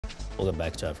Welcome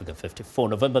back to Africa 54.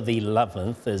 November the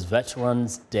 11th is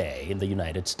Veterans Day in the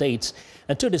United States,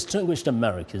 and two distinguished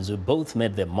Americans who both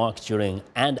made their mark during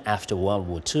and after World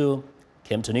War II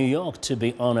came to New York to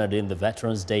be honored in the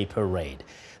Veterans Day Parade.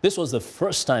 This was the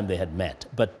first time they had met,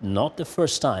 but not the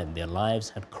first time their lives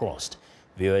had crossed.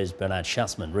 VOA's Bernard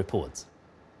Shusman reports.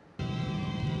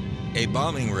 A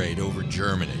bombing raid over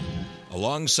Germany.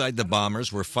 Alongside the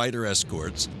bombers were fighter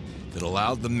escorts that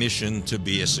allowed the mission to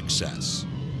be a success.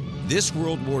 This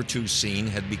World War II scene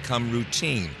had become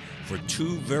routine for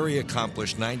two very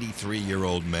accomplished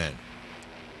 93-year-old men.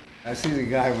 I see the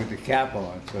guy with the cap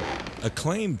on. So.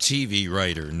 Acclaimed TV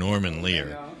writer Norman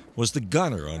Lear was the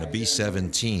gunner on a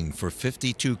B-17 for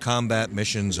 52 combat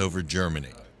missions over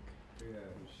Germany.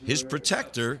 His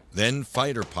protector, then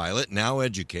fighter pilot, now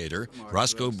educator,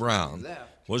 Roscoe Brown,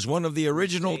 was one of the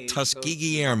original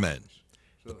Tuskegee Airmen,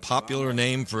 the popular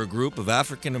name for a group of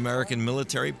African-American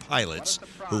military pilots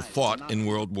who fought in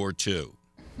World War II.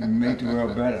 Make the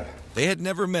world better. They had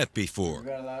never met before,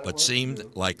 but seemed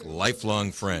like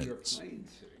lifelong friends.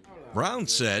 Brown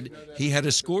said he had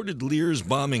escorted Lear's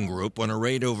bombing group on a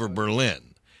raid over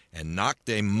Berlin and knocked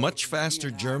a much faster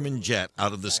German jet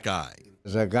out of the sky.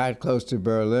 As I got close to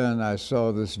Berlin, I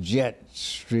saw this jet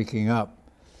streaking up,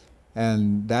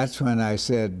 and that's when I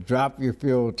said, "Drop your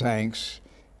fuel tanks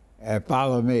and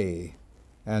follow me."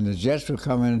 And the jets were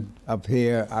coming up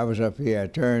here. I was up here. I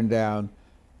turned down,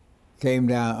 came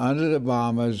down under the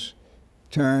bombers,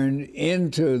 turned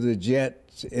into the jet,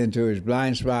 into his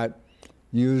blind spot,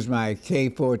 used my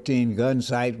K-14 gun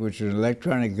sight, which is an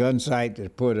electronic gun sight, to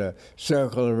put a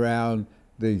circle around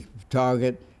the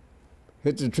target,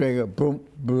 hit the trigger, boom,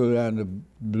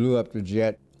 blew up the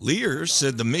jet. Lear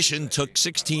said the mission took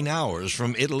 16 hours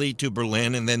from Italy to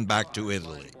Berlin and then back to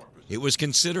Italy. It was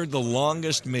considered the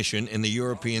longest mission in the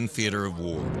European theater of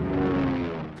war.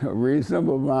 A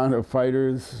reasonable amount of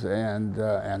fighters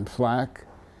and flak,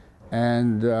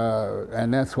 and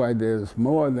that's why there's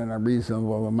more than a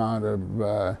reasonable amount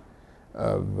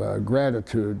of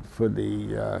gratitude for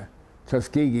the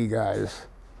Tuskegee guys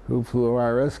who flew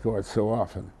our escorts so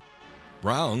often.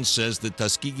 Brown says the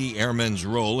Tuskegee Airmen's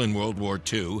role in World War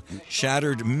II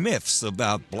shattered myths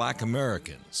about black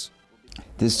Americans.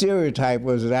 The stereotype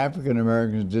was that African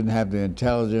Americans didn't have the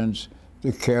intelligence,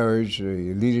 the courage,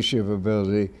 the leadership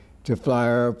ability to fly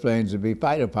airplanes and be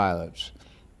fighter pilots.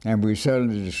 And we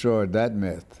certainly destroyed that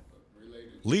myth.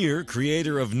 Lear,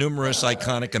 creator of numerous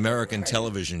iconic American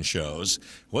television shows,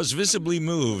 was visibly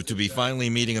moved to be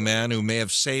finally meeting a man who may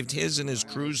have saved his and his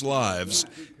crew's lives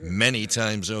many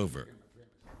times over.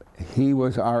 He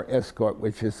was our escort,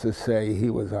 which is to say he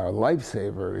was our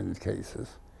lifesaver in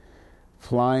cases,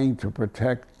 flying to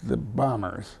protect the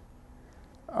bombers,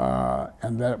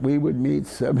 and that we would meet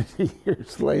 70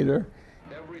 years later.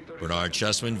 Bernard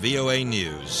Shusman, VOA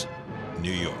News,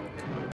 New York.